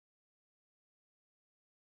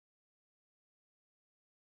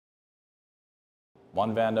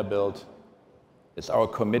One Vanderbilt is our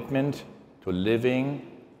commitment to living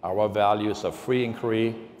our values of free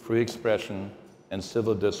inquiry, free expression, and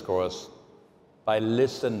civil discourse by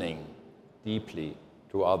listening deeply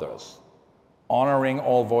to others, honoring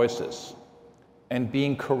all voices, and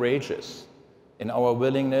being courageous in our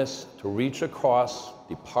willingness to reach across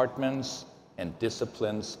departments and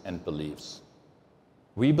disciplines and beliefs.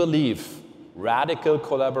 We believe radical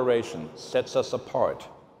collaboration sets us apart,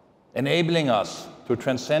 enabling us to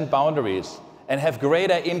transcend boundaries and have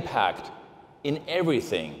greater impact in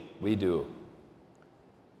everything we do.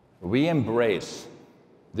 We embrace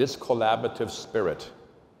this collaborative spirit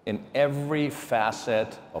in every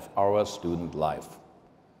facet of our student life.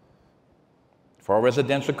 For our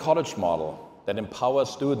residential college model that empowers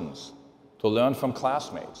students to learn from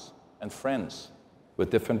classmates and friends with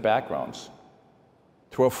different backgrounds,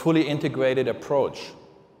 to a fully integrated approach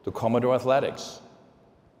to Commodore Athletics,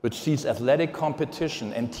 which sees athletic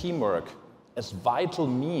competition and teamwork as vital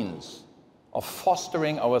means of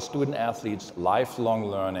fostering our student athletes' lifelong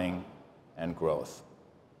learning and growth.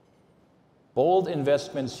 Bold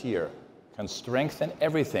investments here can strengthen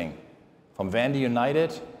everything from Vandy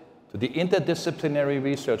United to the interdisciplinary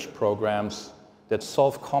research programs that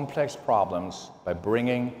solve complex problems by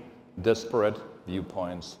bringing disparate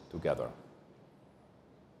viewpoints together.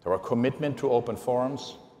 To our commitment to open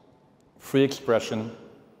forums, free expression,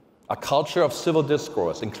 a culture of civil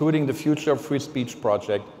discourse, including the Future of Free Speech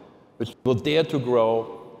project, which will dare to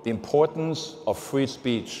grow the importance of free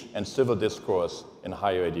speech and civil discourse in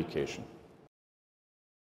higher education.